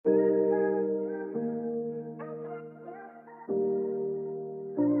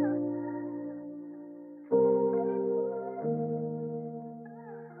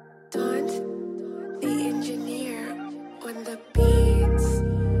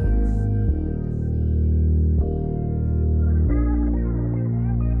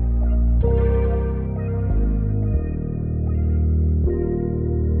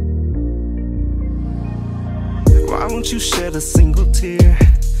won't you shed a single tear?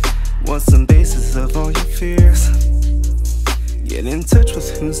 What's the basis of all your fears? Get in touch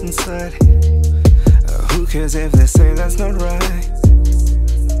with who's inside. Who cares if they say that's not right?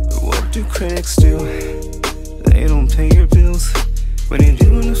 What do critics do? They don't pay your bills. When you're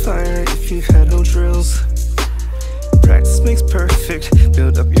doing a fire if you've had no drills. Practice makes perfect.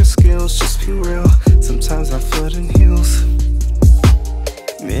 Build up your skills, just be real. Sometimes I foot in heels.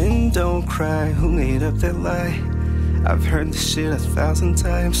 Men don't cry, who made up that lie? I've heard this shit 1,000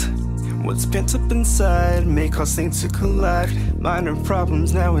 times. What's pent up inside may cause things to collide. Minor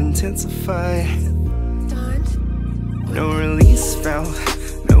problems now intensify. No release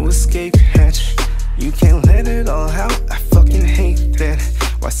valve, no escape hatch. You can't let it all out, I fucking hate that.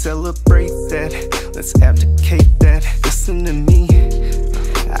 Why celebrate that? Let's abdicate that. Listen to me,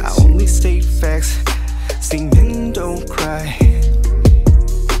 I only state facts. See, men don't cry.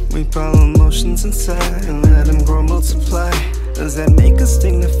 We follow emotions inside and let them grow, multiply. Does that make us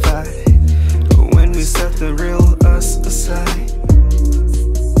dignified? When we set the real us aside.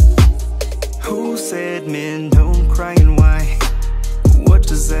 Who said men don't cry and why? What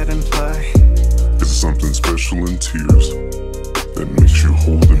does that imply? It's something special in tears that makes you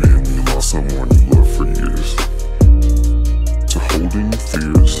hold a man when you lost someone you loved for years. To holding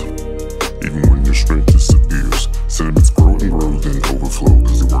fears, even when your strength disappears. Sentiments grow and grow, then overflow,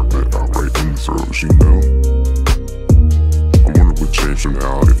 cause they weren't met outright in the throes, you know? I wonder what changed them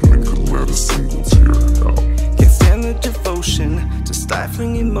out if men could let a single tear out. Can't stand the devotion to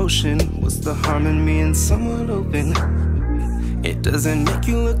stifling emotion. What's the harm in being somewhat open? It doesn't make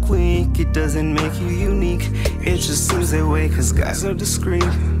you look weak, it doesn't make you unique. It just seems that way cause guys are discreet.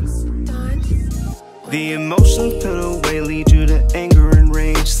 The emotions put away lead you to anger and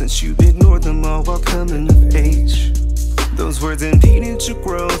rage, since you've ignored them all while coming of age. Those words impeded your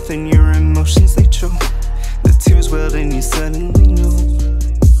growth and your emotions they choke. The tears welled and you suddenly know.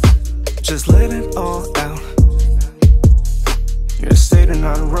 Just let it all out. You're a state and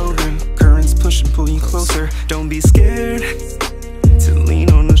not a rotary. Currents push and pull you closer. Don't be scared to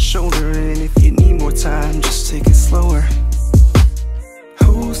lean on the shoulder, and if you need more time, just take it slower.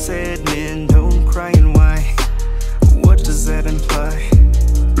 Who said men don't cry and why? What does that imply?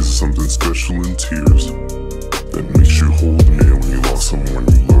 It's something special in tears that makes you hold a man when you lost someone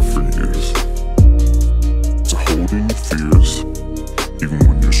you loved for years. To holding fears, even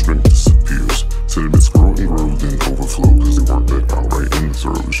when your strength disappears. Sentiments grow and grow, then overflow, cause they weren't met outright in the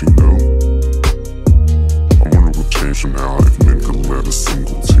throes, you know? I wonder what changed them out if men could let a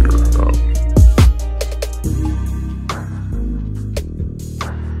single tear out.